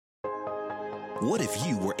What if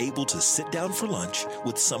you were able to sit down for lunch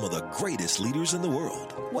with some of the greatest leaders in the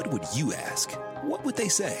world? What would you ask? What would they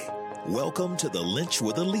say? Welcome to the Lynch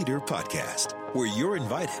with a Leader podcast, where you're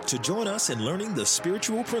invited to join us in learning the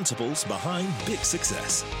spiritual principles behind big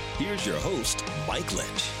success. Here's your host, Mike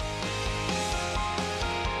Lynch.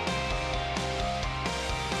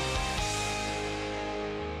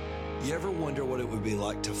 You ever wonder what it would be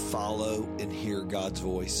like to follow and hear God's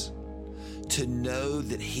voice? To know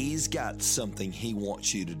that He's got something He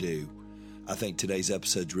wants you to do? I think today's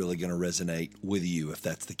episode's really going to resonate with you if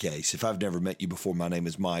that's the case. If I've never met you before, my name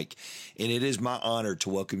is Mike, and it is my honor to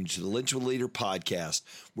welcome you to the Lynch with a Leader podcast,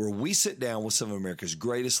 where we sit down with some of America's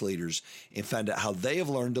greatest leaders and find out how they have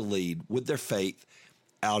learned to lead with their faith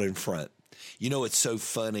out in front. You know, it's so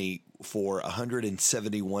funny. For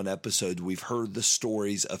 171 episodes, we've heard the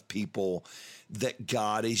stories of people that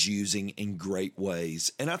God is using in great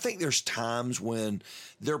ways. And I think there's times when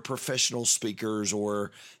they're professional speakers or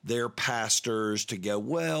they're pastors to go,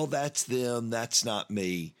 well, that's them, that's not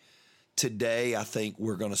me. Today, I think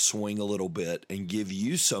we're going to swing a little bit and give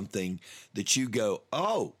you something that you go,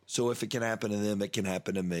 oh, so if it can happen to them, it can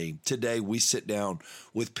happen to me. Today, we sit down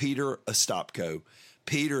with Peter Ostapko.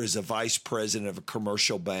 Peter is a vice president of a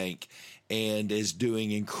commercial bank and is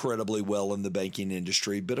doing incredibly well in the banking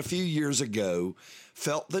industry, but a few years ago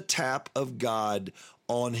felt the tap of God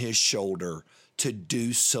on his shoulder to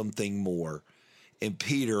do something more. And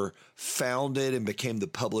Peter founded and became the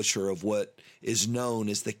publisher of what is known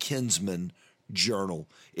as the Kinsman Journal.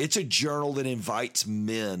 It's a journal that invites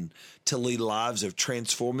men to lead lives of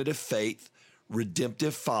transformative faith,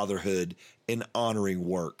 redemptive fatherhood, and honoring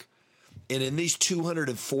work. And in these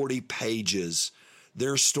 240 pages,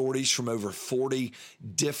 there are stories from over 40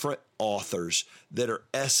 different authors that are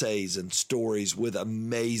essays and stories with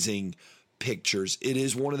amazing pictures. It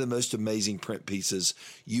is one of the most amazing print pieces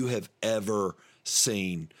you have ever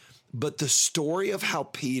seen. But the story of how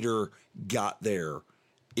Peter got there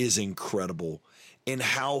is incredible, and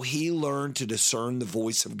how he learned to discern the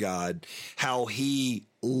voice of God, how he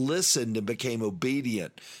listened and became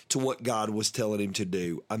obedient to what God was telling him to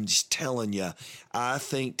do. I'm just telling you, I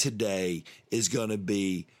think today is going to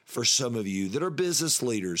be, for some of you that are business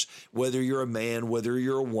leaders, whether you're a man, whether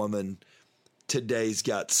you're a woman, today's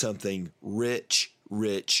got something rich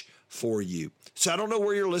for you. So I don't know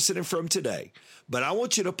where you're listening from today, but I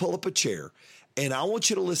want you to pull up a chair and I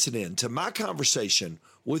want you to listen in to my conversation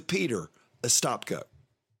with Peter Ostapko.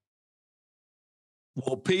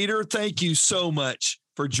 Well, Peter, thank you so much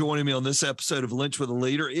for joining me on this episode of Lynch with a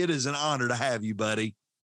Leader. It is an honor to have you, buddy.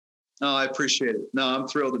 Oh, I appreciate it. No, I'm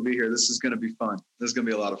thrilled to be here. This is going to be fun. This is going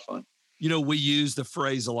to be a lot of fun. You know, we use the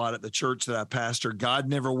phrase a lot at the church that I pastor, God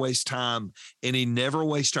never wastes time and he never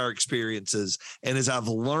wastes our experiences. And as I've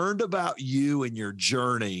learned about you and your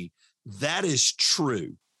journey, that is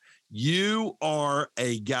true. You are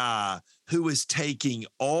a guy who is taking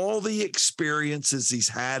all the experiences he's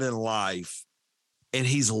had in life and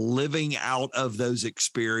he's living out of those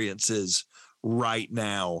experiences right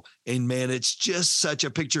now. And man, it's just such a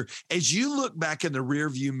picture. As you look back in the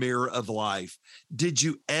rearview mirror of life, did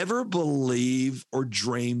you ever believe or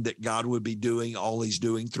dream that God would be doing all he's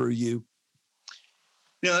doing through you?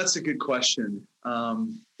 That's a good question.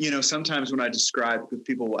 Sometimes when I describe,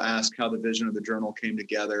 people will ask how the vision of the journal came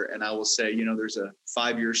together, and I will say, there's a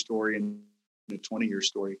 5-year story and a 20-year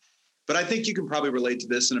story. But I think you can probably relate to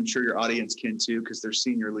this, and I'm sure your audience can too, because they're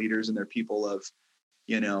senior leaders and they're people of,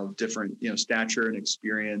 different, stature and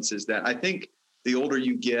experience. Is that I think the older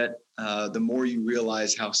you get, the more you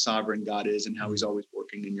realize how sovereign God is and how he's always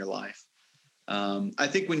working in your life. I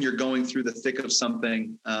think when you're going through the thick of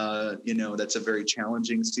something, that's a very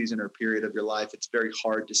challenging season or period of your life, it's very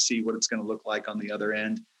hard to see what it's going to look like on the other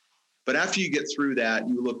end. But after you get through that,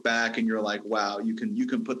 you look back and you're like, wow, you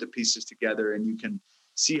can put the pieces together and you can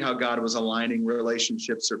see how God was aligning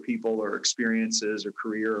relationships or people or experiences or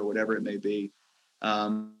career or whatever it may be.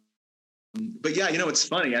 But yeah, it's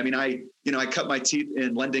funny. I mean, I cut my teeth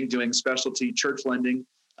in lending, doing specialty church lending.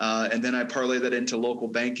 And then I parlay that into local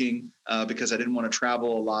banking because I didn't want to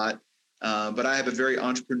travel a lot. But I have a very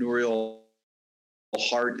entrepreneurial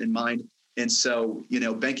heart and mind. And so,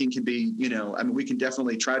 banking can be, we can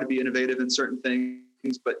definitely try to be innovative in certain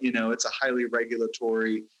things, but, it's a highly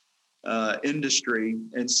regulatory industry.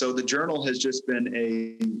 And so the journal has just been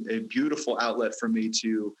a beautiful outlet for me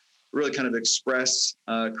to really kind of express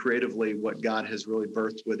creatively what God has really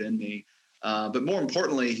birthed within me. But more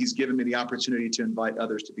importantly, he's given me the opportunity to invite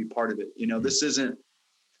others to be part of it. This isn't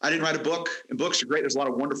I didn't write a book, and books are great. There's a lot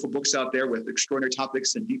of wonderful books out there with extraordinary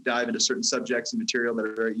topics and deep dive into certain subjects and material that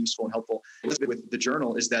are very useful and helpful. With the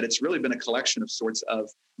journal is that it's really been a collection of sorts of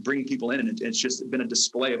bringing people in, and it's just been a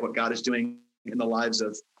display of what God is doing in the lives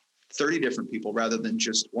of 30 different people rather than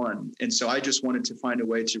just one. And so I just wanted to find a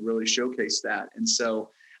way to really showcase that. And so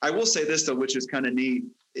I will say this, though, which is kind of neat,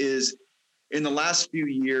 is in the last few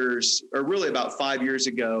years, or really about 5 years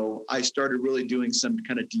ago, I started really doing some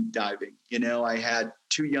kind of deep diving. I had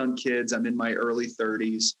 2 young kids. I'm in my early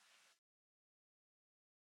 30s,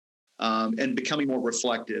 and becoming more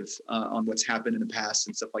reflective on what's happened in the past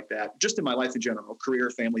and stuff like that, just in my life in general, career,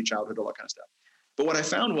 family, childhood, all that kind of stuff. But what I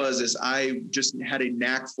found is I just had a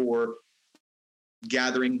knack for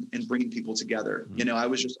gathering and bringing people together. Mm-hmm. I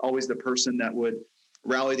was just always the person that would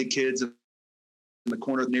rally the kids in the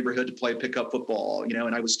corner of the neighborhood to play pickup football,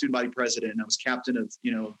 and I was student body president, and I was captain of,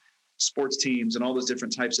 sports teams and all those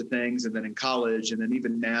different types of things. And then in college, and then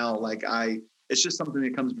even now, it's just something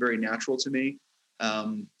that comes very natural to me.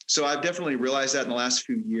 So I've definitely realized that in the last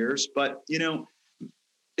few years, but,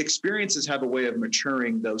 experiences have a way of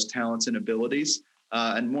maturing those talents and abilities.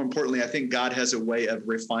 And more importantly, I think God has a way of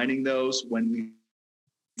refining those when we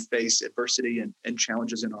face adversity and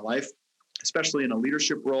challenges in our life, especially in a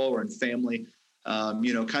leadership role or in family.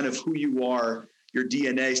 Kind of who you are, your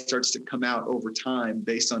DNA starts to come out over time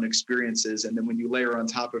based on experiences. And then when you layer on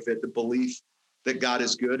top of it the belief that God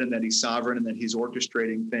is good and that he's sovereign and that he's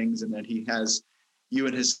orchestrating things and that he has you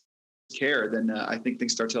in his care, then I think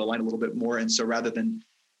things start to align a little bit more. And so rather than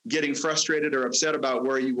getting frustrated or upset about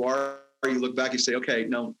where you are, you look back and say, okay,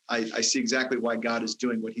 no, I see exactly why God is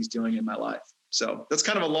doing what he's doing in my life. So that's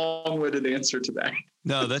kind of a long-winded answer to that.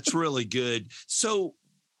 No, that's really good. So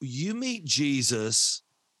you meet Jesus,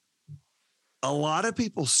 a lot of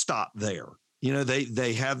people stop there.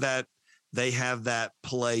 They have that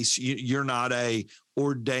place. You're not a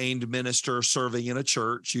ordained minister serving in a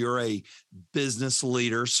church. You're a business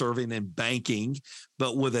leader serving in banking,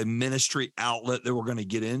 but with a ministry outlet that we're going to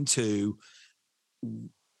get into.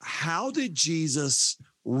 How did Jesus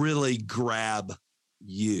really grab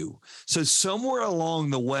you? So somewhere along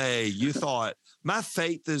the way, you thought, my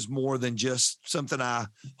faith is more than just something I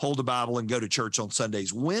hold the Bible and go to church on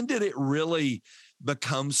Sundays. When did it really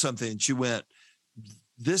become something that you went,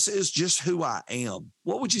 this is just who I am?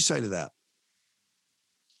 What would you say to that?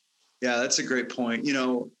 Yeah, that's a great point.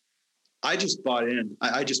 I just bought in.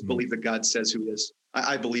 I just believe that God says who he is.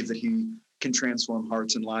 I believe that he can transform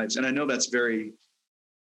hearts and lives. And I know that's very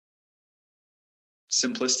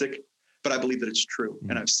simplistic, but I believe that it's true.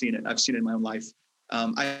 And I've seen it. I've seen it in my own life.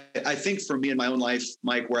 I think for me in my own life,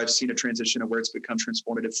 Mike, where I've seen a transition and where it's become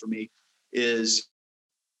transformative for me is,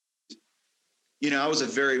 I was a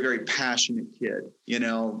very, very passionate kid,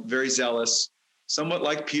 very zealous, somewhat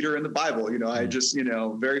like Peter in the Bible. I just,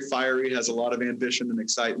 very fiery, has a lot of ambition and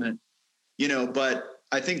excitement, but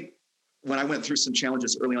I think when I went through some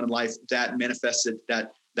challenges early on in life, that manifested,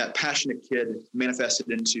 that passionate kid manifested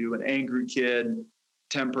into an angry kid,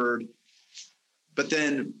 tempered. But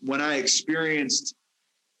then when I experienced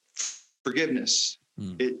forgiveness,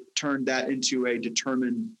 it turned that into a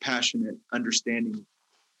determined, passionate, understanding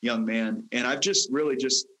young man. And I've just really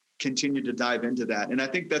just continued to dive into that. And I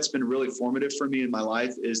think that's been really formative for me in my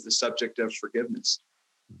life is the subject of forgiveness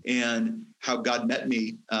and how God met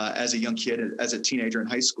me as a young kid, as a teenager in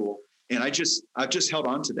high school. And I've just held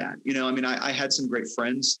on to that. I had some great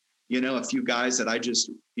friends, a few guys that I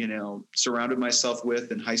just, surrounded myself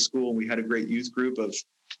with in high school. And we had a great youth group of,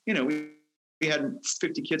 we had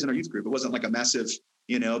 50 kids in our youth group. It wasn't like a massive,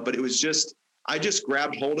 but it was just, I just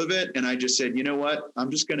grabbed hold of it and I just said, you know what,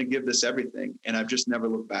 I'm just going to give this everything. And I've just never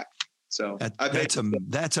looked back. So that's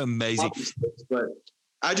amazing. But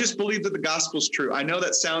I just believe that the gospel's true. I know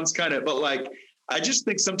that sounds but I just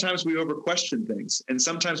think sometimes we over question things and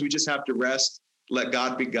sometimes we just have to rest, let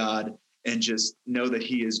God be God and just know that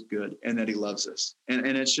he is good and that he loves us. And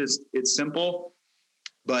it's simple,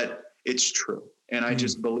 but it's true. And I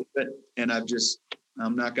just believe it. And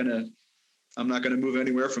I'm not going to move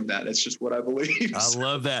anywhere from that. It's just what I believe. I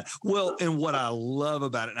love that. Well, and what I love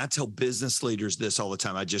about it, and I tell business leaders this all the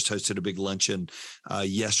time. I just hosted a big luncheon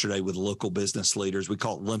yesterday with local business leaders. We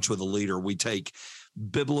call it Lunch with a Leader. We take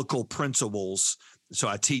biblical principles. So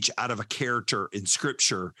I teach out of a character in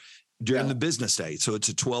scripture during the business day. So it's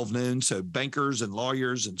at 12 noon. So bankers and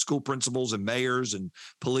lawyers and school principals and mayors and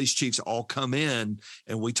police chiefs all come in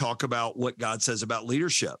and we talk about what God says about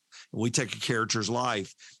leadership. And we take a character's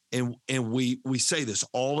life and we say this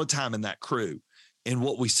all the time in that crew. And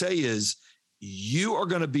what we say is, you are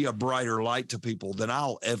going to be a brighter light to people than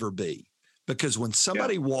I'll ever be. Because when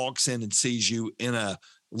somebody walks in and sees you in a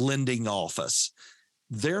lending office,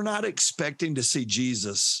 they're not expecting to see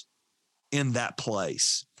Jesus in that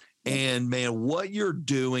place. And man, what you're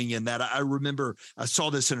doing in that, I remember I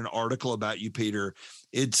saw this in an article about you, Peter.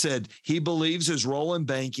 It said he believes his role in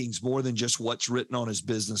banking is more than just what's written on his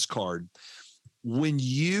business card. When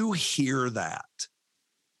you hear that,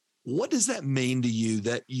 what does that mean to you,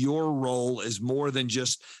 that your role is more than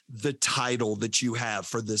just the title that you have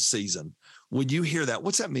for this season? When you hear that,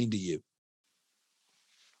 what's that mean to you?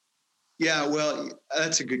 Yeah, well,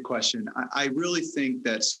 that's a good question. I really think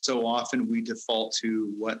that so often we default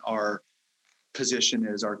to what our position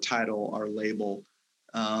is, our title, our label,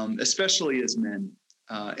 especially as men.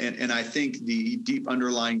 And I think the deep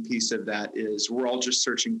underlying piece of that is we're all just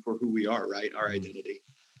searching for who we are, right? Our identity.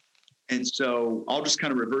 And so I'll just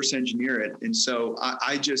kind of reverse engineer it. And so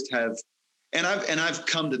I just have, and I've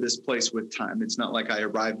come to this place with time. It's not like I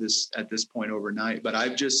arrived at this point overnight, but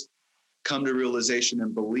I've just come to realization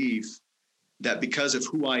and belief that because of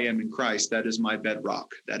who I am in Christ, that is my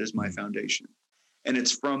bedrock. That is my foundation. And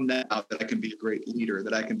it's from that I can be a great leader,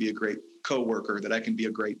 that I can be a great coworker, that I can be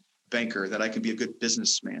a great banker, that I can be a good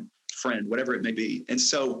businessman, friend, whatever it may be. And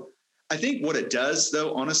so I think what it does,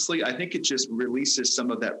 though, honestly, I think it just releases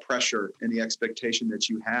some of that pressure and the expectation that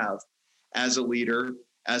you have as a leader,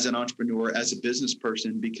 as an entrepreneur, as a business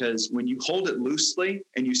person, because when you hold it loosely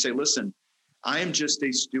and you say, listen, I am just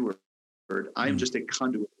a steward. I am just a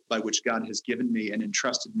conduit by which God has given me and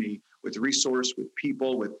entrusted me with resource, with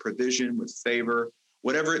people, with provision, with favor,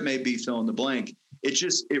 whatever it may be, fill in the blank.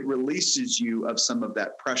 It releases you of some of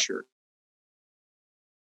that pressure.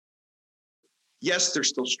 Yes, there's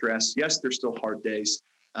still stress. Yes, there's still hard days.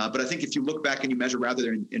 But I think if you look back and you measure rather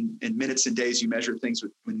than in minutes and days, you measure things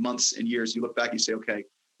with months and years, you look back, you say, okay,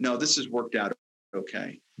 no, this has worked out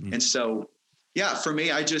okay. And so, yeah, for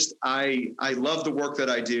me, I love the work that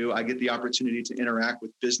I do. I get the opportunity to interact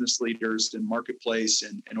with business leaders and marketplace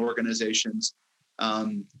and organizations.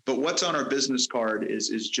 But what's on our business card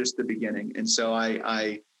is just the beginning. And so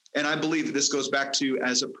I believe that this goes back to,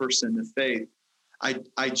 as a person of faith,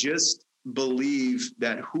 I just believe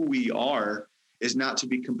that who we are is not to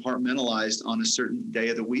be compartmentalized on a certain day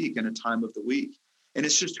of the week and a time of the week. And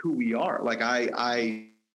it's just who we are. Like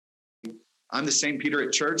I'm the same Peter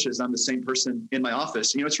at church as I'm the same person in my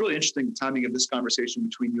office. You know, it's really interesting, the timing of this conversation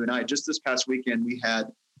between you and I. Just this past weekend, we had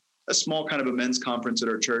a small kind of a men's conference at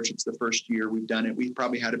our church. It's the first year we've done it. We've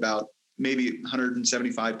probably had about maybe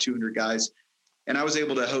 175, 200 guys. And I was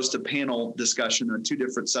able to host a panel discussion on two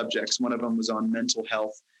different subjects. One of them was on mental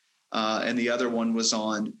health, and the other one was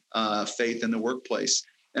on faith in the workplace.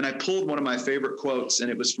 And I pulled one of my favorite quotes,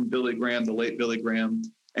 and it was from Billy Graham, the late Billy Graham.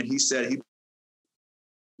 And he said he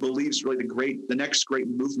believes really the next great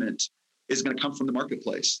movement is going to come from the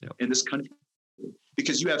marketplace in this country,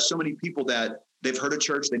 because you have so many people that they've heard of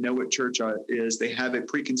church, they know what church is, they have a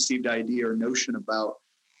preconceived idea or notion about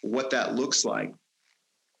what that looks like.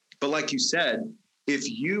 But like you said, if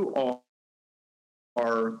you are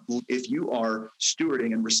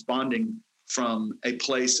stewarding and responding from a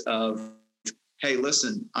place of, hey,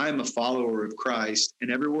 listen, I'm a follower of Christ,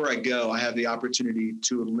 and everywhere I go, I have the opportunity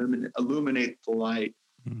to illuminate the light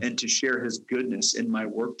and to share his goodness in my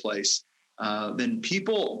workplace, then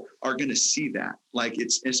people are going to see that. Like,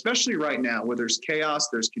 it's especially right now where there's chaos,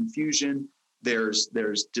 there's confusion, there's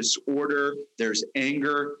disorder, there's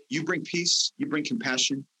anger. You bring peace, you bring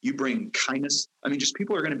compassion, you bring kindness. I mean, just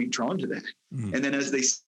people are going to be drawn to that. And then as they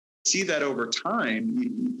see that over time,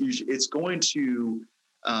 it's going to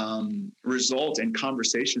result in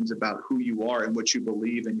conversations about who you are and what you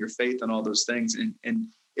believe and your faith and all those things. And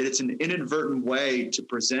it's an inadvertent way to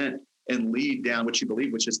present and lead down what you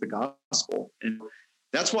believe, which is the gospel. And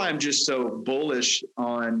that's why I'm just so bullish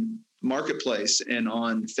on marketplace and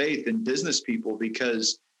on faith and business people,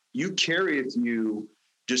 because you carry with you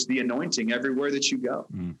just the anointing everywhere that you go.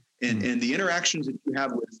 And the interactions that you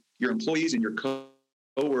have with your employees and your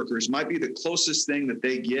coworkers might be the closest thing that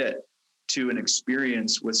they get to an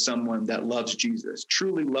experience with someone that loves Jesus,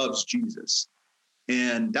 truly loves Jesus.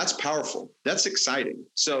 And that's powerful. That's exciting.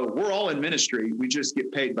 So we're all in ministry. We just get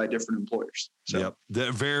paid by different employers. So.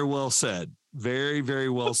 Yep. Very well said. Very, very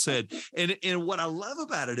well said. And what I love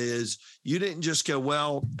about it is you didn't just go,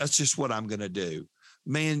 well, that's just what I'm going to do.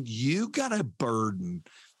 Man, you got a burden.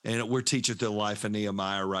 And we're teaching the life of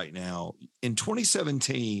Nehemiah right now. In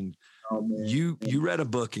 2017, you read a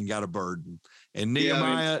book and got a burden. And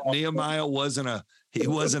Nehemiah wasn't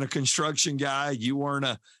a construction guy. You weren't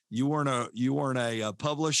a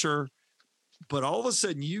publisher, but all of a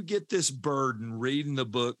sudden you get this burden reading the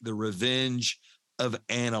book, The Revenge of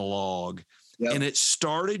Analog. Yep. And it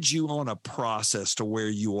started you on a process to where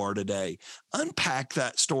you are today. Unpack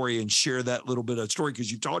that story and share that little bit of story,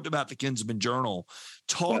 because you talked about the Kinsman Journal.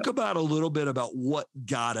 Talk about a little bit about what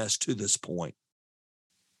got us to this point.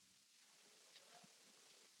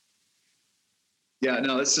 Yeah,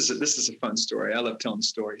 no, this is a fun story. I love telling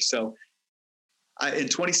stories. So in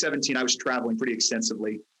 2017, I was traveling pretty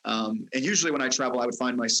extensively. And usually when I travel, I would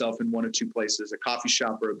find myself in one of two places, a coffee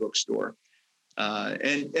shop or a bookstore.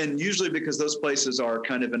 And usually because those places are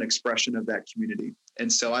kind of an expression of that community.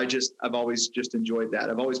 And so I've always just enjoyed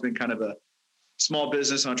that. I've always been kind of a small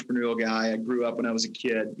business entrepreneurial guy. I grew up when I was a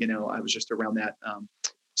kid, I was just around that.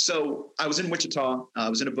 So I was in Wichita, I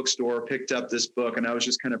was in a bookstore, picked up this book, and I was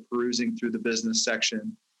just kind of perusing through the business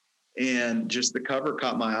section. And just the cover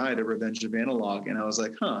caught my eye, The Revenge of Analog. And I was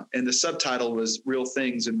like, huh. And the subtitle was Real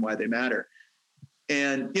Things and Why They Matter.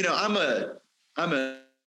 And, I'm a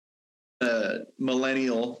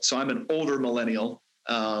millennial, so I'm an older millennial,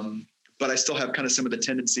 but I still have kind of some of the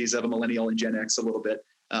tendencies of a millennial and Gen X a little bit.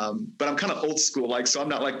 But I'm kind of old school, so I'm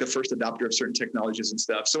not like the first adopter of certain technologies and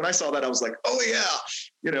stuff. So when I saw that, I was like, oh yeah,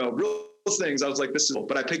 Real Things. I was like, this is,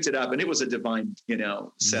 but I picked it up and it was a divine,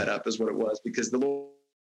 setup is what it was, because the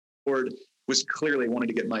Lord was clearly wanting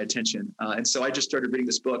to get my attention. And so I just started reading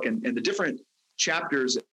this book, and the different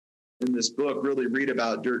chapters in this book really read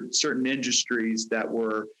about certain industries that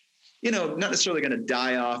were, not necessarily going to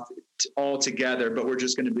die off altogether, but we're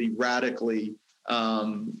just going to be radically,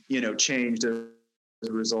 changed as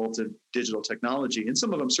a result of digital technology. And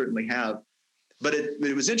some of them certainly have. But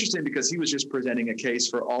it was interesting because he was just presenting a case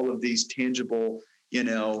for all of these tangible,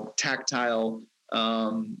 tactile,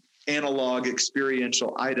 analog,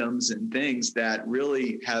 experiential items and things that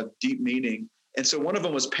really have deep meaning. And so one of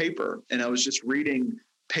them was paper, and I was just reading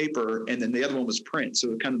paper, and then the other one was print.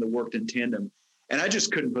 So it kind of worked in tandem. And I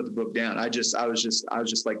just couldn't put the book down. I was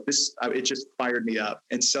just like this. It just fired me up.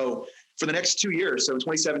 And so for the next 2 years, so in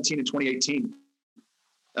 2017 and 2018,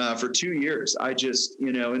 for 2 years, I just,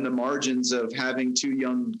 in the margins of having two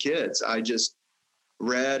young kids, I just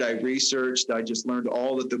read, I researched, I just learned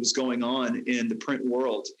all that was going on in the print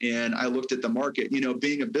world. And I looked at the market.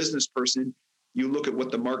 Being a business person, you look at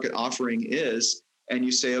what the market offering is, and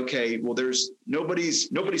you say, okay, well, there's nobody's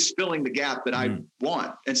filling the gap that I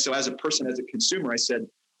want. And so as a person, as a consumer, I said,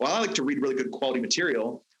 well, I like to read really good quality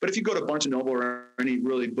material. But if you go to Barnes & Noble or any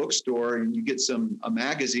really bookstore and you get a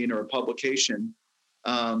magazine or a publication,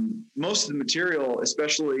 most of the material,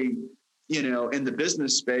 especially, in the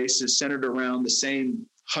business space, is centered around the same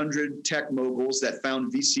 100 tech moguls that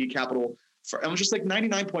found VC capital. I was just like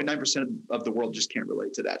 99.9% of the world just can't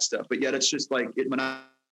relate to that stuff. But yet it's just like it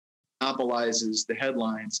monopolizes the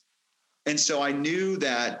headlines. And so I knew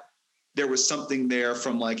that there was something there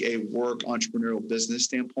from like a work entrepreneurial business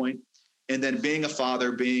standpoint. And then being a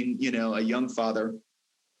father, being, a young father,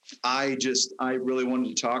 I really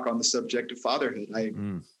wanted to talk on the subject of fatherhood.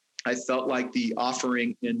 I felt like the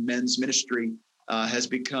offering in men's ministry has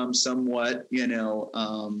become somewhat,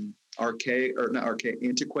 archaic, or not archaic,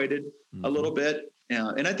 antiquated a little bit.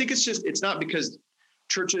 And I think it's not because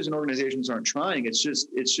churches and organizations aren't trying. It's just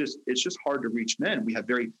hard to reach men. We have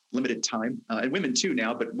very limited time, and women too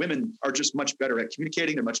now, but women are just much better at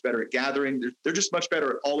communicating. They're much better at gathering. They're just much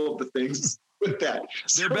better at all of the things with that.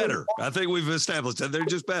 They're better. I think we've established that they're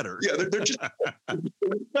just better. Yeah, they're just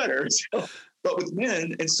better. So, but with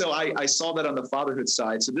men, and so I saw that on the fatherhood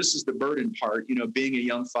side. So this is the burden part, being a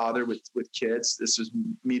young father with kids. This is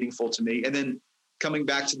meaningful to me. And then coming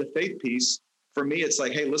back to the faith piece, for me, it's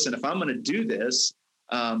like, hey, listen, if I'm going to do this,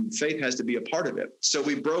 faith has to be a part of it. So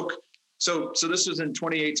we broke. So this was in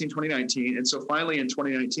 2018, 2019. And so finally in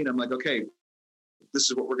 2019, I'm like, okay,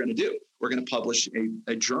 this is what we're going to do. We're going to publish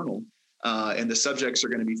a journal, and the subjects are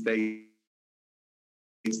going to be faith,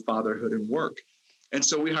 fatherhood, and work. And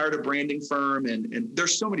so we hired a branding firm, and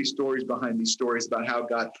there's so many stories behind these stories about how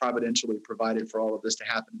God providentially provided for all of this to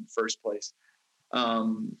happen in the first place.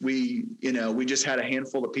 We just had a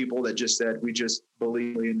handful of people that just said, we just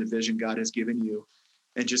believe in the vision God has given you.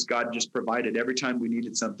 And God just provided. Every time we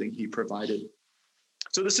needed something, he provided.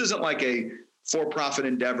 So this isn't like a for-profit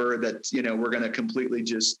endeavor that, we're going to completely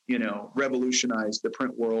just, revolutionize the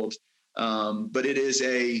print world. But it is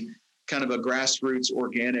a kind of a grassroots,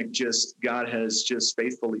 organic, just God has just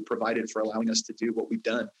faithfully provided for allowing us to do what we've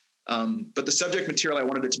done. But the subject material, I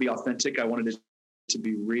wanted it to be authentic. I wanted it to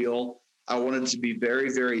be real. I wanted it to be very,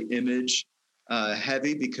 very image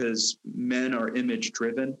heavy, because men are image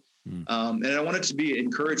driven. And I want it to be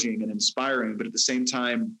encouraging and inspiring, but at the same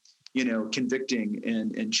time, convicting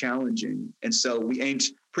and challenging. And so we aimed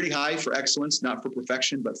pretty high for excellence, not for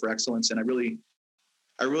perfection, but for excellence. And I really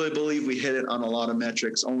I really believe we hit it on a lot of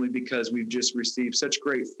metrics only because we've just received such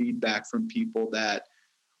great feedback from people that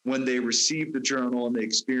when they receive the journal and they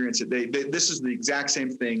experience it, this is the exact same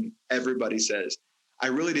thing everybody says. I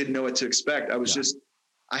really didn't know what to expect.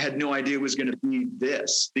 I had no idea it was going to be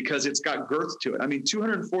this because it's got girth to it. I mean,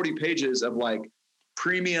 240 pages of like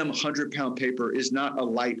premium 100-pound paper is not a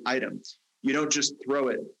light item. You don't just throw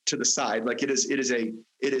it to the side. Like it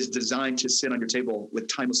is designed to sit on your table with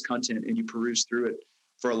timeless content, and you peruse through it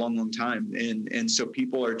for a long, long time. And so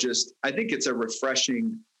people are just, I think it's a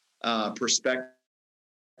refreshing perspective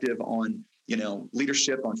on,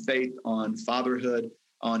 leadership, on faith, on fatherhood,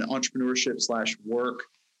 on entrepreneurship / work.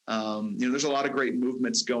 There's a lot of great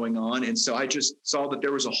movements going on. And so I just saw that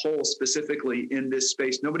there was a hole specifically in this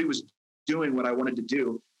space. Nobody was doing what I wanted to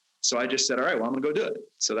do. So I just said, all right, well, I'm going to go do it.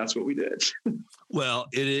 So that's what we did. Well,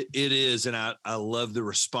 it is. And I love the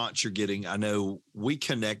response you're getting. I know we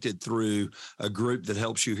connected through a group that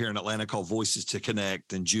helps you here in Atlanta called Voices to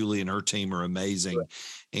Connect. And Julie and her team are amazing. Right.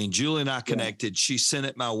 And Julie and I connected. Yeah. She sent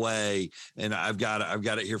it my way. And I've got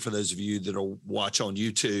it here for those of you that'll watch on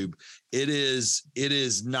YouTube. It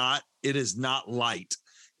is not light.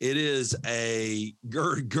 It is a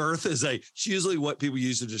girth is it's usually what people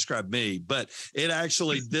use to describe me, but it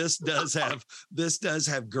actually, this does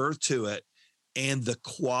have girth to it, and the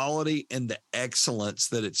quality and the excellence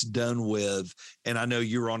that it's done with. And I know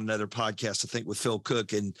you were on another podcast, I think with Phil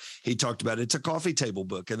Cook, and he talked about it's a coffee table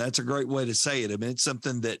book. And that's a great way to say it. I mean, it's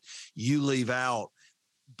something that you leave out,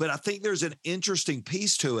 but I think there's an interesting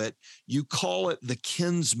piece to it. You call it the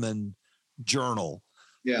Kinsman Journal.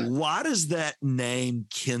 Yeah. Why does that name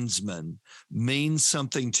Kinsman mean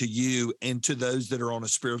something to you and to those that are on a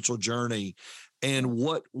spiritual journey? And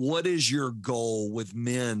what is your goal with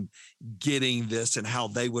men getting this and how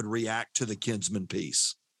they would react to the Kinsman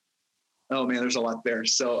piece? Oh man, there's a lot there.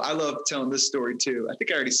 So I love telling this story too. I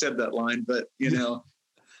think I already said that line, but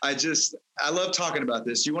I love talking about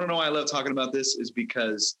this. You want to know why I love talking about this is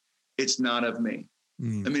because it's not of me. I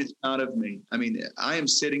mean, it's not of me. I mean, I am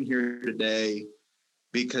sitting here today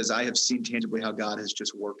because I have seen tangibly how God has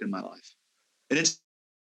just worked in my life. And it's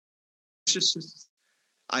just,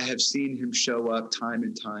 I have seen him show up time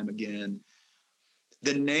and time again.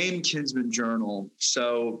 The name Kinsman Journal.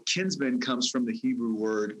 So kinsman comes from the Hebrew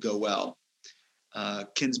word goel,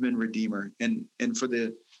 kinsman redeemer. And for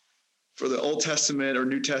the Old Testament or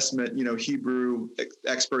New Testament, Hebrew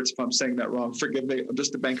experts, if I'm saying that wrong, forgive me, I'm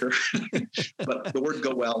just a banker. But the word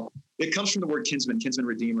goel, it comes from the word kinsman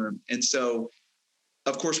redeemer. And so,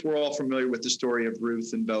 of course, we're all familiar with the story of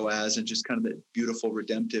Ruth and Boaz and just kind of the beautiful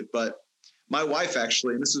redemptive. But my wife,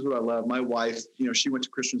 actually, and this is what I love, my wife, she went to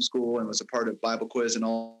Christian school and was a part of Bible quiz and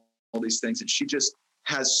all these things. And she just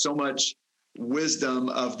has so much wisdom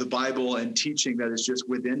of the Bible and teaching that is just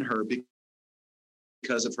within her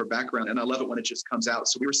because of her background. And I love it when it just comes out.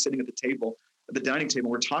 So we were sitting at the dining table,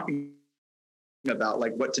 we're talking about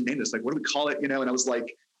like what to name this, like, what do we call it? And I was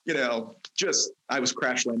like, I was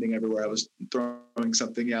crash landing everywhere. I was throwing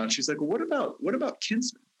something out. And she's like, well, what about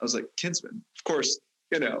Kinsman? I was like, Kinsman. Of course,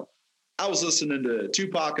 I was listening to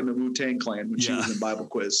Tupac and the Wu-Tang Clan when she was in Bible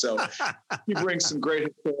quiz. So he brings some great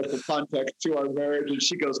historical context to our marriage. And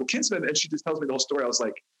she goes, well, Kinsman. And she just tells me the whole story. I was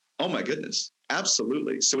like, oh my goodness,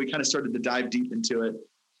 absolutely. So we kind of started to dive deep into it.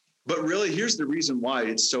 But really, here's the reason why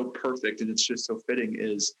it's so perfect and it's just so fitting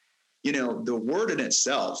is, the word in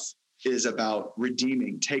itself is about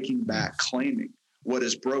redeeming, taking back, claiming what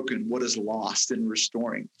is broken, what is lost, and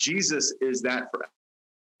restoring. Jesus is that for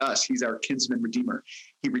us. He's our kinsman redeemer.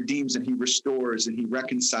 He redeems and he restores and he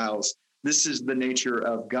reconciles. This is the nature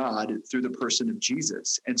of God through the person of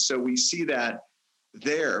Jesus. And so we see that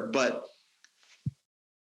there, but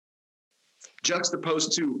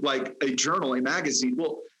juxtaposed to like a journal, a magazine.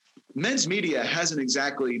 Well, men's media hasn't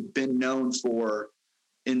exactly been known for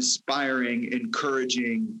inspiring,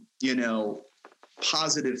 encouraging,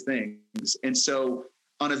 positive things. And so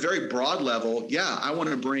on a very broad level, I want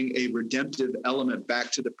to bring a redemptive element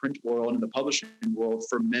back to the print world and the publishing world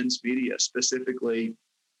for men's media, specifically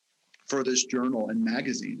for this journal and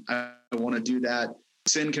magazine. I want to do that.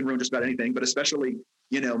 Sin can ruin just about anything, but especially,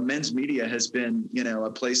 men's media has been, a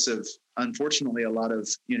place of, unfortunately, a lot of,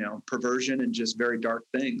 perversion and just very dark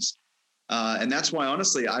things. And that's why,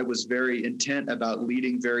 honestly, I was very intent about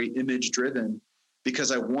leading very image driven,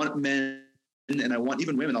 because I want men and I want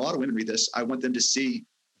even women, a lot of women read this. I want them to see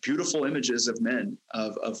beautiful images of men,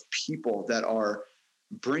 of people that are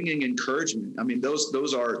bringing encouragement. I mean,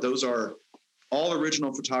 those are all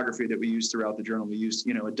original photography that we use throughout the journal. We use,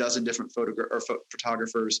 a dozen different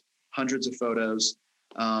photographers, hundreds of photos.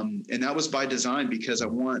 And that was by design because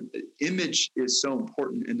image is so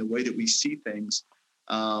important in the way that we see things.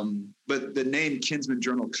 But the name Kinsman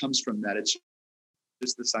Journal comes from that. It's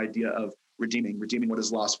just this idea of redeeming what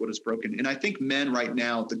is lost, what is broken. And I think men right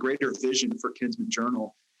now, the greater vision for Kinsman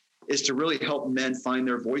Journal is to really help men find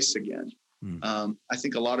their voice again. I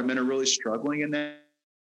think a lot of men are really struggling in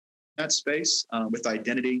that space with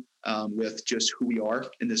identity, with just who we are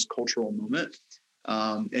in this cultural moment.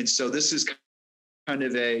 And so this is kind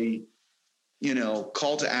of a,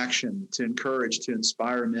 call to action, to encourage, to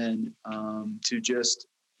inspire men to just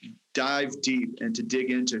dive deep and to dig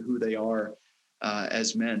into who they are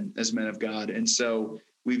as men of God. And so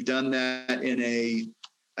we've done that in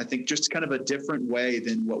I think just kind of a different way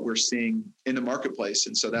than what we're seeing in the marketplace.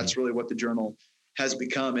 And so that's really what the journal has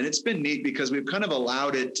become. And it's been neat because we've kind of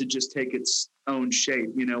allowed it to just take its own shape.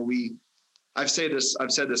 I've said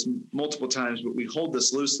this multiple times, but we hold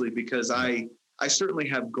this loosely because I certainly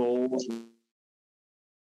have goals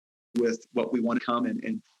with what we want to come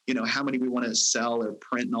and how many we want to sell or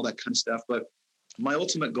print and all that kind of stuff. But my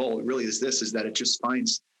ultimate goal really is that it just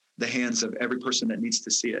finds the hands of every person that needs to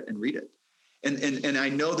see it and read it. And I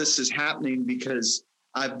know this is happening because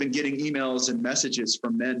I've been getting emails and messages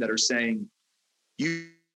from men that are saying,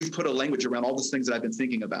 you've put a language around all those things that I've been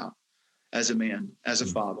thinking about as a man, as a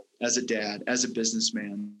father, as a dad, as a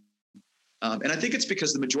businessman. And I think it's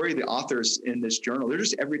because the majority of the authors in this journal, they're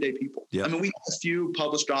just everyday people. Yep. I mean, we have a few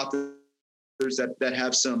published authors that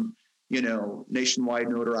have some, nationwide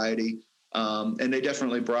notoriety. And they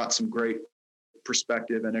definitely brought some great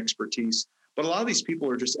perspective and expertise. But a lot of these people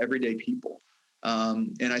are just everyday people.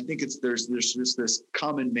 And I think there's just this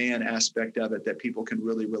common man aspect of it that people can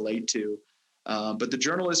really relate to. But the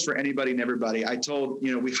journal is for anybody and everybody. I told,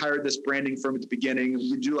 we hired this branding firm at the beginning.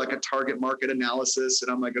 We do like a target market analysis.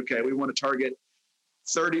 And I'm like, okay, we want to target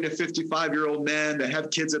 30 to 55-year-old men that have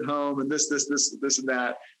kids at home and this and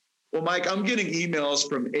that. Well, Mike, I'm getting emails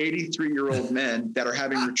from 83-year-old men that are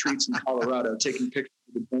having retreats in Colorado, taking pictures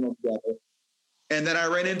of the journal together. And then I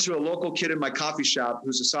ran into a local kid in my coffee shop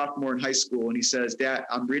who's a sophomore in high school. And he says, Dad,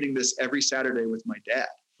 I'm reading this every Saturday with my dad.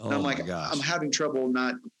 And I'm like, gosh. I'm having trouble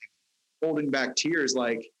not holding back tears.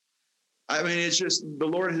 It's just, the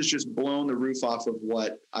Lord has just blown the roof off of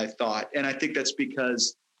what I thought. And I think that's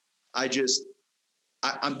because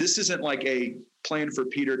this isn't like a plan for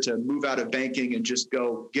Peter to move out of banking and just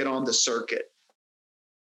go get on the circuit.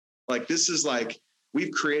 This is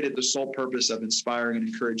we've created the sole purpose of inspiring and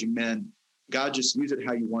encouraging men. God, just use it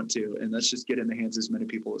how you want to, and let's just get in the hands of as many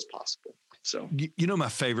people as possible. So, my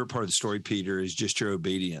favorite part of the story, Peter, is just your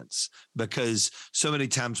obedience, because so many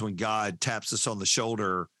times when God taps us on the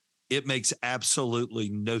shoulder, it makes absolutely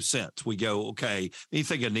no sense. We go, okay, you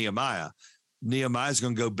think of Nehemiah. Nehemiah's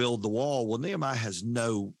going to go build the wall. Well, Nehemiah has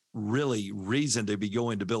no really reason to be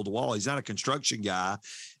going to build a wall. He's not a construction guy.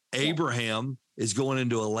 Abraham is going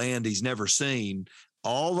into a land he's never seen.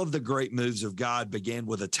 All of the great moves of God began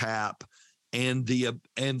with a tap. And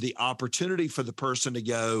the opportunity for the person to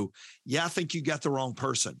go, yeah, I think you got the wrong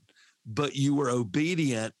person, but you were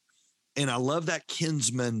obedient. And I love that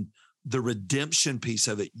kinsman, the redemption piece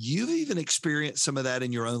of it. You've even experienced some of that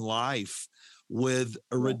in your own life with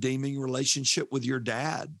a redeeming relationship with your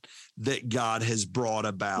dad that God has brought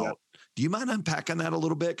about. Yeah. Do you mind unpacking that a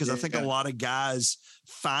little bit? Because I think a lot of guys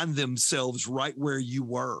find themselves right where you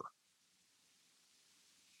were.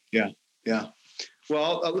 Yeah.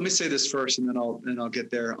 Well, let me say this first, and then I'll get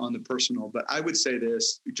there on the personal. But I would say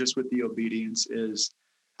this, just with the obedience, is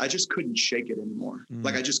I just couldn't shake it anymore.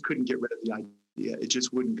 I just couldn't get rid of the idea. It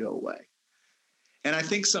just wouldn't go away. And I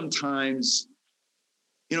think sometimes,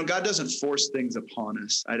 God doesn't force things upon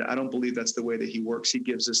us. I don't believe that's the way that he works. He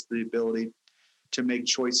gives us the ability to make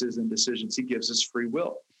choices and decisions. He gives us free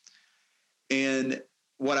will. And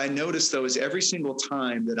what I noticed, though, is every single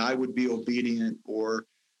time that I would be obedient or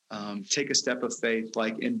take a step of faith,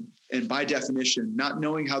 and by definition, not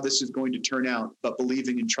knowing how this is going to turn out, but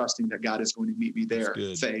believing and trusting that God is going to meet me there.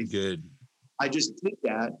 Good, faith. Good. I just did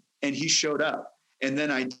that, and he showed up. And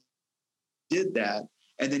then I did that,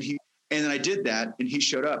 and then I did that, and he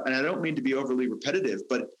showed up. And I don't mean to be overly repetitive,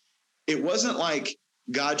 but it wasn't like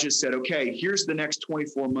God just said, okay, here's the next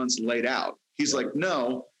 24 months laid out. He's like,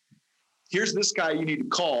 no, here's this guy you need to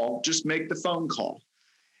call. Just make the phone call.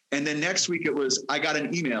 And then next week I got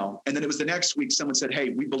an email. And then it was the next week someone said, hey,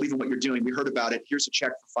 we believe in what you're doing. We heard about it. Here's a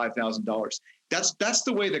check for $5,000. That's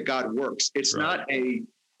the way that God works. It's right.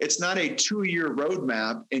 It's not a 2-year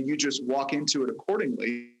roadmap and you just walk into it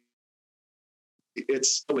accordingly.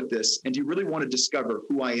 It's with this. And you really want to discover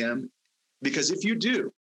who I am? Because if you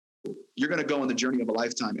do, you're going to go on the journey of a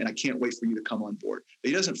lifetime. And I can't wait for you to come on board. But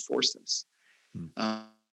he doesn't force us.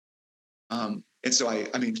 And so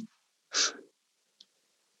I mean,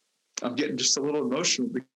 I'm getting just a little emotional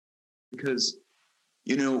because,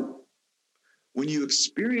 you know, when you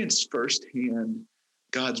experience firsthand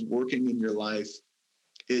God's working in your life,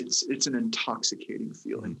 it's an intoxicating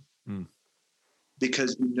feeling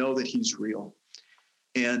because you know that he's real.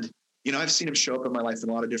 And, you know, I've seen him show up in my life in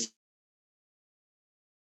a lot of different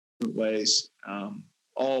ways,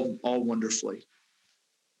 all wonderfully.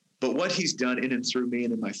 But what he's done in and through me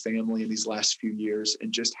and in my family in these last few years,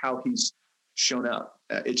 and just how he's shown up,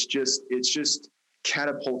 it's just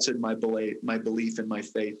catapulted my belief and my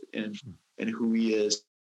faith in who he is.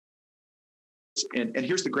 And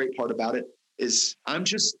here's the great part about it is I'm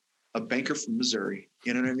just a banker from Missouri.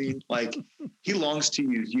 You know what I mean? Like, he longs to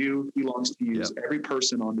use you. He longs to use every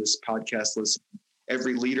person on this podcast list,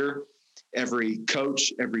 every leader, every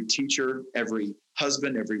coach, every teacher, every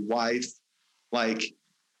husband, every wife, like,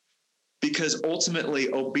 because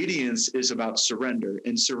ultimately obedience is about surrender,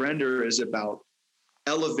 and surrender is about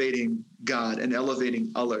elevating God and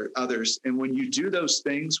elevating others. And when you do those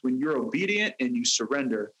things, when you're obedient and you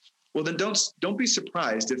surrender, well, then don't be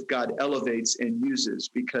surprised if God elevates and uses,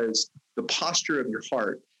 because the posture of your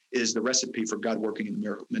heart is the recipe for God working in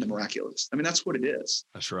the miraculous. I mean, that's what it is.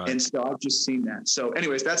 That's right. And so I've just seen that. So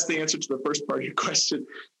anyways, that's the answer to the first part of your question.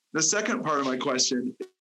 The second part of my question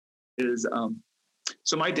is,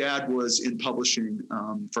 so my dad was in publishing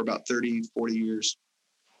for about 30, 40 years.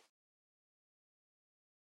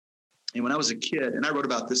 And when I was a kid, and I wrote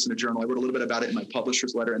about this in a journal, I wrote a little bit about it in my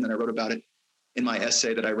publisher's letter, and then I wrote about it in my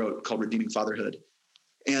essay that I wrote called Redeeming Fatherhood.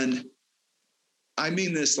 And I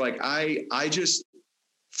mean this, like, I just,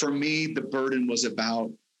 for me, the burden was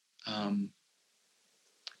about, I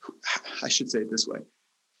should say it this way.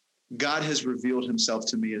 God has revealed himself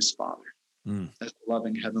to me as Father, as a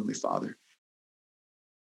loving Heavenly Father.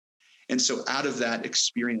 And so out of that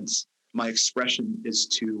experience, my expression is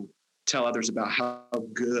to tell others about how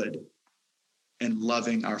good and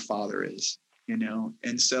loving our Father is, you know?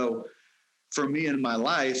 And so for me in my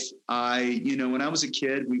life, when I was a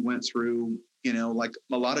kid, we went through, you know, like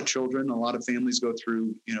a lot of children, a lot of families go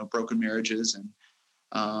through, you know, broken marriages,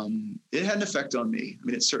 and it had an effect on me. I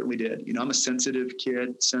mean, it certainly did. You know, I'm a sensitive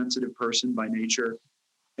kid, sensitive person by nature.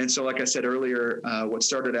 And so, like I said earlier, what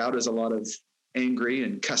started out as a lot of angry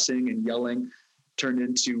and cussing and yelling turned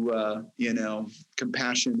into,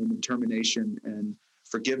 compassion and determination and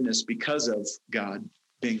forgiveness because of God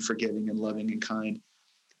being forgiving and loving and kind.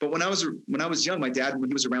 But when I was young, my dad, when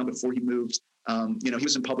he was around before he moved, he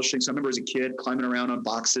was in publishing. So I remember as a kid climbing around on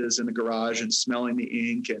boxes in the garage and smelling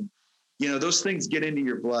the ink. And, you know, those things get into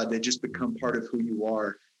your blood. They just become part of who you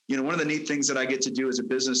are. You know, one of the neat things that I get to do as a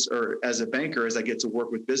business or as a banker is I get to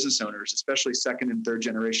work with business owners, especially second and third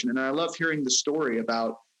generation. And I love hearing the story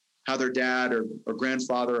about how their dad or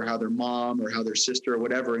grandfather or how their mom or how their sister or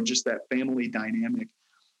whatever, and just that family dynamic.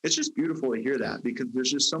 It's just beautiful to hear that because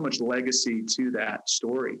there's just so much legacy to that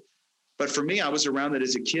story. But for me, I was around it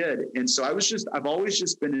as a kid. And so I've always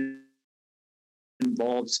just been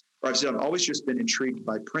involved, or I've always just been intrigued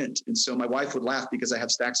by print. And so my wife would laugh because I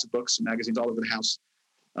have stacks of books and magazines all over the house.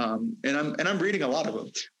 And I'm reading a lot of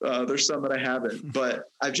them. There's some that I haven't, but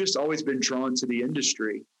I've just always been drawn to the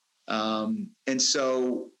industry. And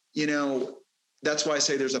so, you know, that's why I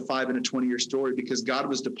say there's a 5 and a 20-year story, because God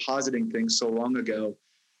was depositing things so long ago.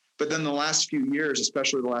 But then the last few years,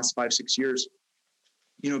 especially the last 5-6 years,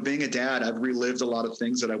 you know, being a dad, I've relived a lot of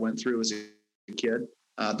things that I went through as a kid.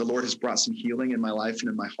 The Lord has brought some healing in my life and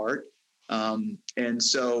in my heart. And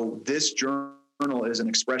so this journal is an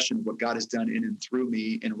expression of what God has done in and through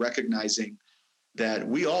me, in recognizing that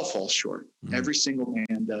we all fall short. Every single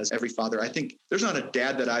man does, every father. I think there's not a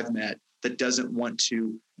dad that I've met that doesn't want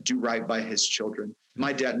to do right by his children.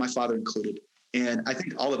 My dad, my father included. And I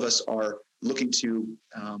think all of us are looking to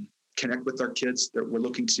connect with our kids, that we're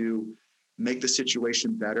looking to make the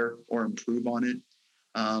situation better or improve on it.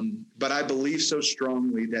 But I believe so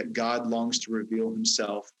strongly that God longs to reveal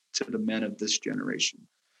himself to the men of this generation.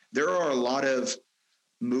 There are a lot of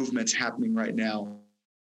movements happening right now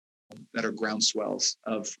that are groundswells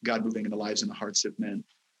of God moving in the lives and the hearts of men.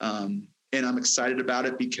 And I'm excited about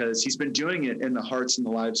it because he's been doing it in the hearts and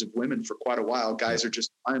the lives of women for quite a while. Guys are just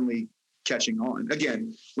finally catching on.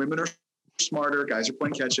 Again, women are smarter, guys are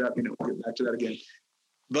playing catch up, we'll get back to that again.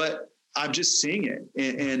 But I'm just seeing it.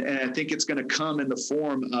 And I think it's going to come in the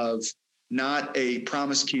form of not a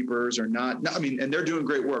Promise Keepers or and they're doing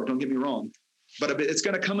great work, don't get me wrong, but it's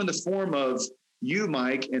going to come in the form of you,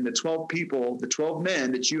 Mike, and the 12 people, the 12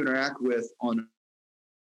 men that you interact with on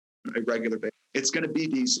a regular basis. It's going to be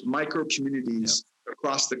these micro communities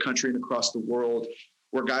across the country and across the world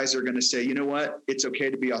where guys are going to say, you know what, it's okay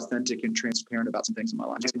to be authentic and transparent about some things in my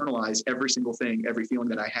life. Just internalize every single thing, every feeling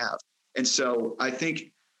that I have. And so I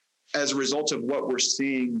think as a result of what we're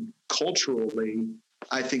seeing culturally,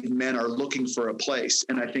 I think men are looking for a place.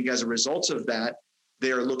 And I think as a result of that,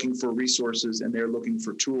 they are looking for resources and they're looking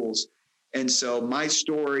for tools. And so my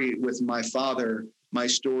story with my father, my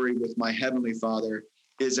story with my Heavenly Father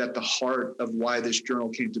is at the heart of why this journal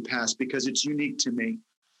came to pass, because it's unique to me.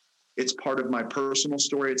 It's part of my personal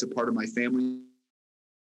story. It's a part of my family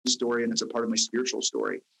story, and it's a part of my spiritual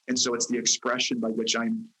story. And so it's the expression by which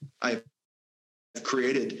I've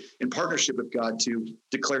created in partnership with God to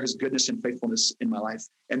declare his goodness and faithfulness in my life.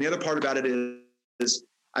 And the other part about it is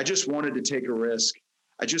I just wanted to take a risk.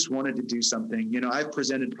 I just wanted to do something. You know, I've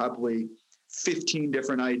presented probably 15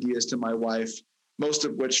 different ideas to my wife, most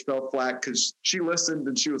of which fell flat because she listened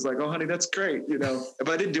and she was like, oh, honey, that's great. You know, but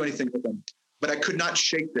I didn't do anything with them. But I could not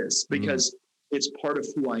shake this because it's part of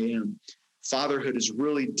who I am. Fatherhood is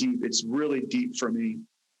really deep. It's really deep for me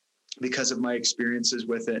because of my experiences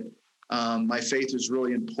with it. My faith is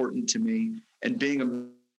really important to me. And being a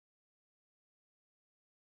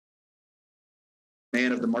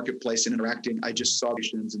man of the marketplace and interacting, I just saw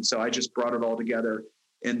visions. And so I just brought it all together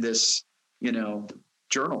in this, you know,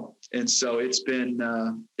 journal. And so it's been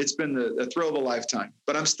the thrill of a lifetime,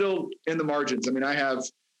 but I'm still in the margins. I mean, I have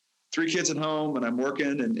 3 kids at home and I'm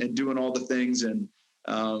working and doing all the things. And,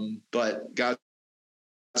 but God's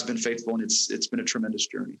been faithful, and it's been a tremendous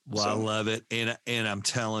journey. Well, I love it. And I'm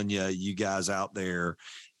telling you, you guys out there,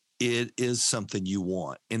 it is something you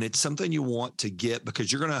want, and it's something you want to get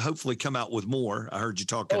because you're going to hopefully come out with more. I heard you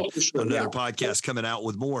talking another podcast coming out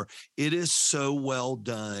with more. It is so well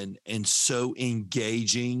done and so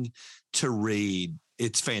engaging to read.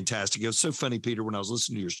 It's fantastic. It was so funny, Peter, when I was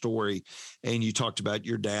listening to your story and you talked about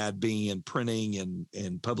your dad being in printing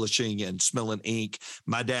and publishing and smelling ink.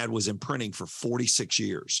 My dad was in printing for 46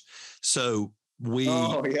 years. So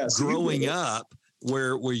growing up,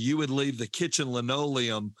 where you would leave the kitchen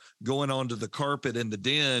linoleum going onto the carpet in the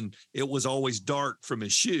den, it was always dark from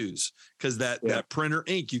his shoes because that printer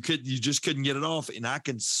ink, you just couldn't get it off. And I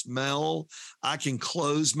can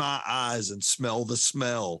close my eyes and smell the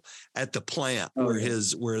smell at the plant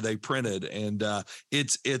where they printed. And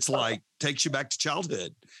it's like takes you back to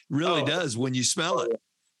childhood. Really does when you smell it.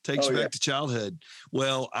 Takes you back to childhood.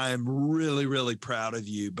 Well, I'm really, really proud of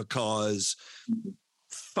you because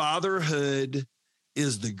fatherhood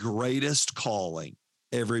is the greatest calling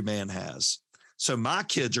every man has. So my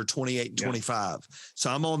kids are 28 and 25. So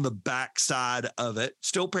I'm on the backside of it,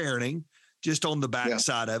 still parenting, just on the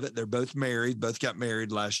backside of it. They're both married, both got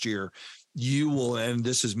married last year. You will, and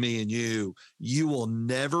this is me and you will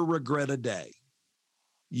never regret a day.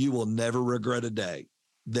 You will never regret a day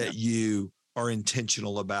that you are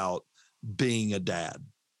intentional about being a dad.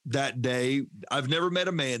 That day, I've never met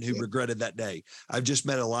a man who regretted that day. I've just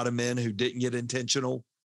met a lot of men who didn't get intentional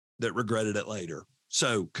that regretted it later.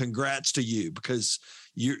 So congrats to you because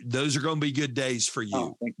those are going to be good days for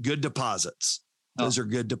you. Good deposits. Those are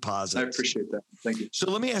good deposits. I appreciate that. Thank you. So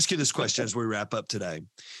let me ask you this question as we wrap up today.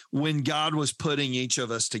 When God was putting each of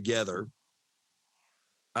us together,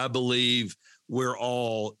 I believe we're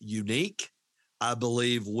all unique. I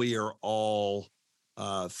believe we are all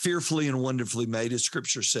fearfully and wonderfully made, as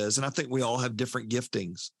scripture says. And I think we all have different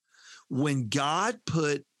giftings. When God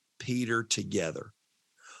put Peter together,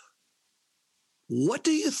 what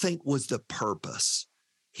do you think was the purpose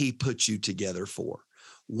he put you together for?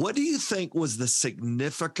 What do you think was the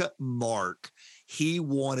significant mark he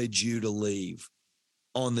wanted you to leave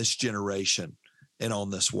on this generation and on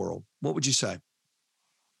this world? What would you say?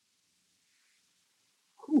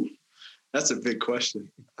 That's a big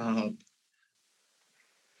question.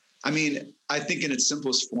 I mean, I think in its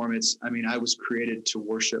simplest form, I was created to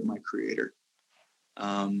worship my Creator.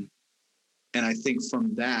 And I think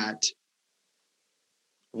from that,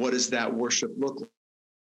 what does that worship look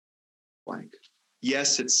like?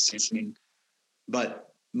 Yes, it's singing,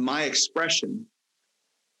 but my expression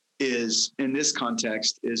is, in this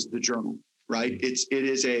context, is the journal, right? It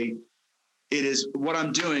is what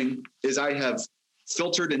I'm doing is I have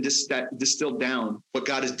filtered and distilled down what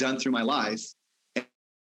God has done through my life.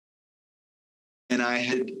 And I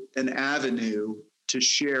had an avenue to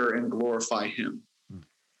share and glorify him.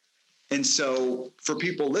 And so for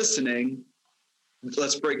people listening,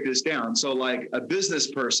 let's break this down. So like a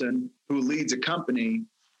business person who leads a company,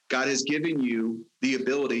 God has given you the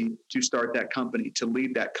ability to start that company, to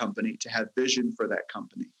lead that company, to have vision for that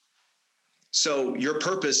company. So your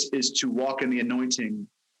purpose is to walk in the anointing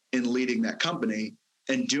in leading that company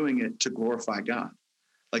and doing it to glorify God.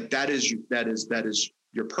 Like that is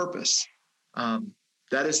your purpose.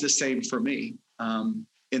 that is the same for me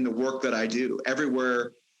in the work that I do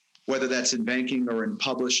everywhere, whether that's in banking or in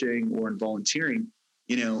publishing or in volunteering.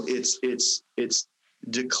 It's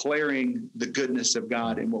declaring the goodness of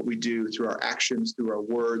God in what we do through our actions, through our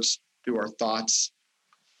words, through our thoughts.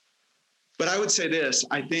 But I would say this,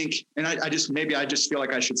 I think, and I just feel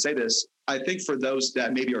like I should say this. I think for those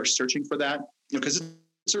that maybe are searching for that, because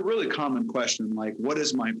it's a really common question, like, what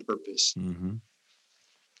is my purpose? Mm-hmm.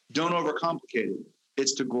 Don't overcomplicate it.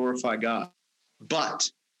 It's to glorify God. But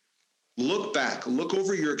look back, look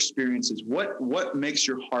over your experiences. What makes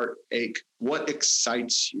your heart ache? What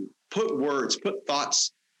excites you? Put words, put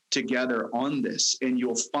thoughts together on this, and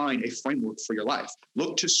you'll find a framework for your life.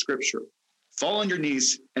 Look to Scripture. Fall on your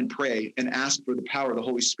knees and pray and ask for the power of the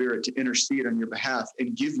Holy Spirit to intercede on your behalf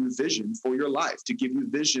and give you vision for your life, to give you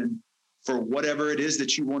vision for whatever it is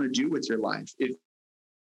that you want to do with your life.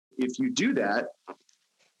 If you do that,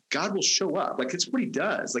 God will show up. Like, it's what he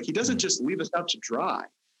does. Like, he doesn't just leave us out to dry.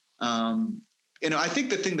 I think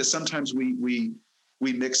the thing that sometimes we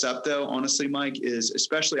mix up, though, honestly, Mike, is,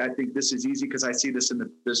 especially, I think this is easy because I see this in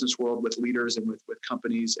the business world with leaders and with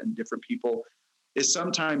companies and different people, is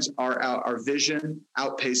sometimes our vision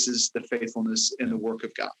outpaces the faithfulness in the work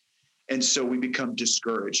of God. And so we become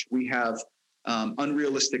discouraged. We have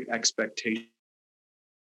unrealistic expectations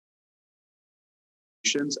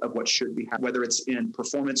of what should be happening, whether it's in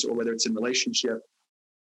performance or whether it's in relationship.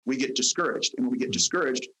 We get discouraged. And when we get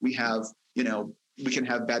discouraged, we have, we can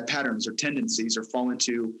have bad patterns or tendencies or fall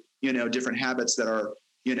into, different habits that are,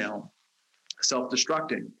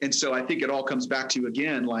 self-destructing. And so I think it all comes back to,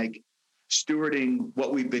 again, like, stewarding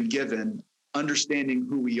what we've been given, understanding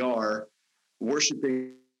who we are,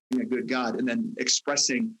 worshiping a good God, and then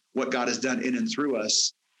expressing what God has done in and through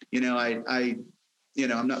us. I'm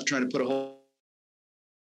not trying to put a whole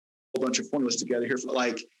bunch of formulas together here for,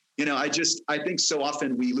 like, I think so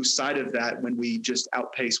often we lose sight of that when we just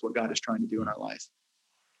outpace what God is trying to do in our life.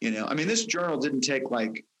 This journal didn't take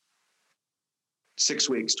like 6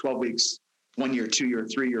 weeks, 12 weeks, 1 year, 2 year,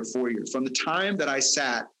 3 year, 4 years. From the time that I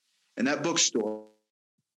sat in that bookstore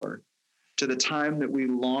to the time that we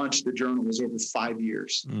launched the journal was over 5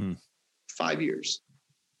 years. 5 years.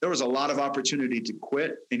 There was a lot of opportunity to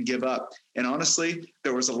quit and give up. And honestly,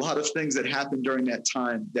 there was a lot of things that happened during that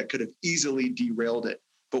time that could have easily derailed it.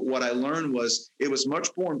 But what I learned was it was much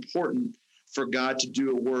more important for God to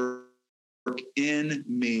do a work in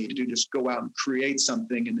me, to just go out and create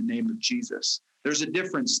something in the name of Jesus. There's a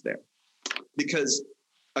difference there, because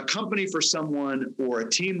a company for someone, or a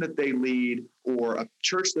team that they lead, or a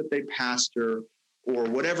church that they pastor, or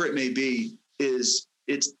whatever it may be, it's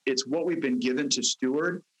what we've been given to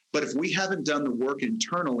steward. But if we haven't done the work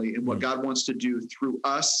internally and what God wants to do through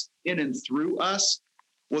us, in and through us,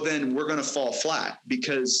 well, then we're going to fall flat,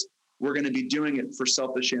 because we're going to be doing it for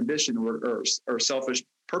selfish ambition or selfish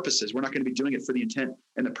purposes. We're not going to be doing it for the intent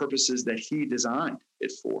and the purposes that he designed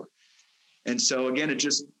it for. And so again, it's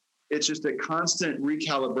just a constant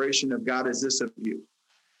recalibration of, God, is this of you?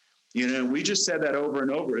 We just said that over and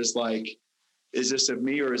over, is like, is this of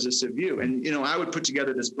me or is this of you? And, I would put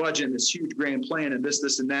together this budget and this huge grand plan and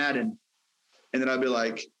this and that. And then I'd be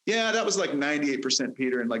like, yeah, that was like 98%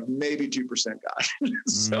 Peter and like maybe 2% God.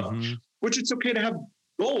 So, which it's okay to have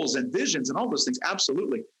goals and visions and all those things.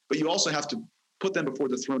 Absolutely. But you also have to put them before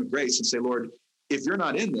the throne of grace and say, Lord, if you're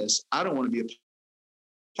not in this, I don't want to be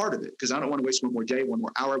a part of it, because I don't want to waste one more day, one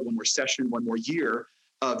more hour, one more session, one more year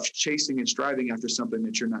of chasing and striving after something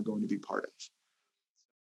that you're not going to be part of.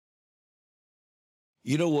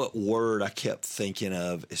 You know what word I kept thinking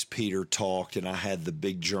of as Peter talked, and I had the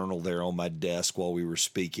big journal there on my desk while we were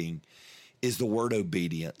speaking, is the word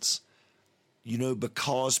obedience.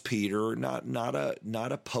 Because Peter, not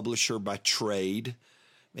a publisher by trade,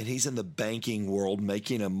 and he's in the banking world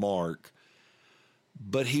making a mark,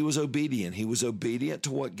 but he was obedient. He was obedient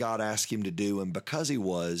to what God asked him to do, and because he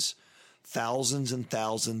was, thousands and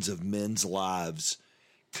thousands of men's lives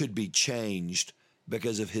could be changed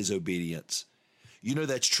because of his obedience.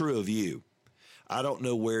 That's true of you. I don't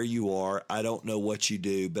know where you are. I don't know what you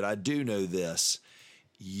do, but I do know this.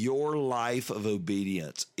 Your life of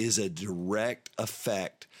obedience is a direct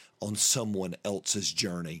effect on someone else's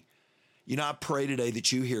journey. I pray today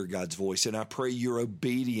that you hear God's voice, and I pray you're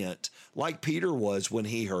obedient like Peter was when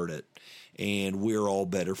he heard it, and we're all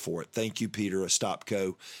better for it. Thank you, Peter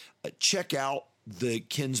Ostapko. Check out the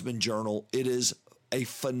Kinsman Journal. It is a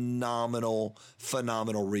phenomenal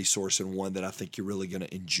resource, and one that I think you're really going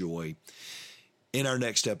to enjoy. In our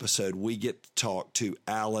next episode, we get to talk to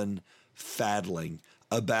Alan Fadling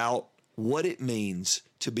about what it means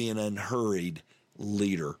to be an unhurried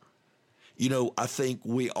leader. You know, I think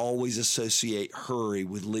we always associate hurry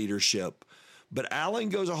with leadership, but Alan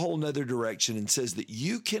goes a whole nother direction and says that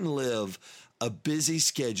you can live a busy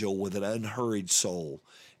schedule with an unhurried soul.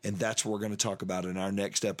 And that's what we're going to talk about in our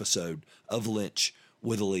next episode of Lynch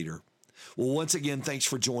with a Leader. Well, once again, thanks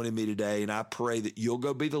for joining me today, and I pray that you'll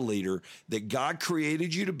go be the leader that God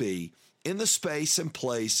created you to be in the space and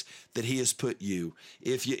place that he has put you.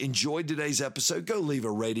 If you enjoyed today's episode, go leave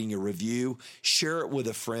a rating, a review, share it with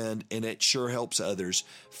a friend, and it sure helps others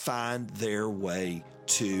find their way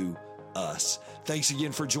to us. Thanks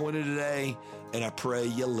again for joining today, and I pray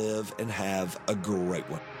you live and have a great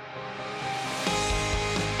one.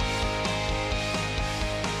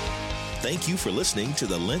 Thank you for listening to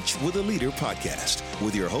the Lynch with a Leader podcast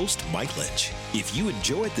with your host, Mike Lynch. If you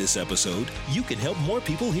enjoyed this episode, you can help more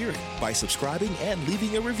people hear it by subscribing and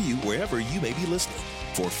leaving a review wherever you may be listening.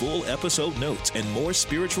 For full episode notes and more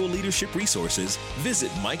spiritual leadership resources,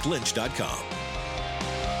 visit MikeLynch.com.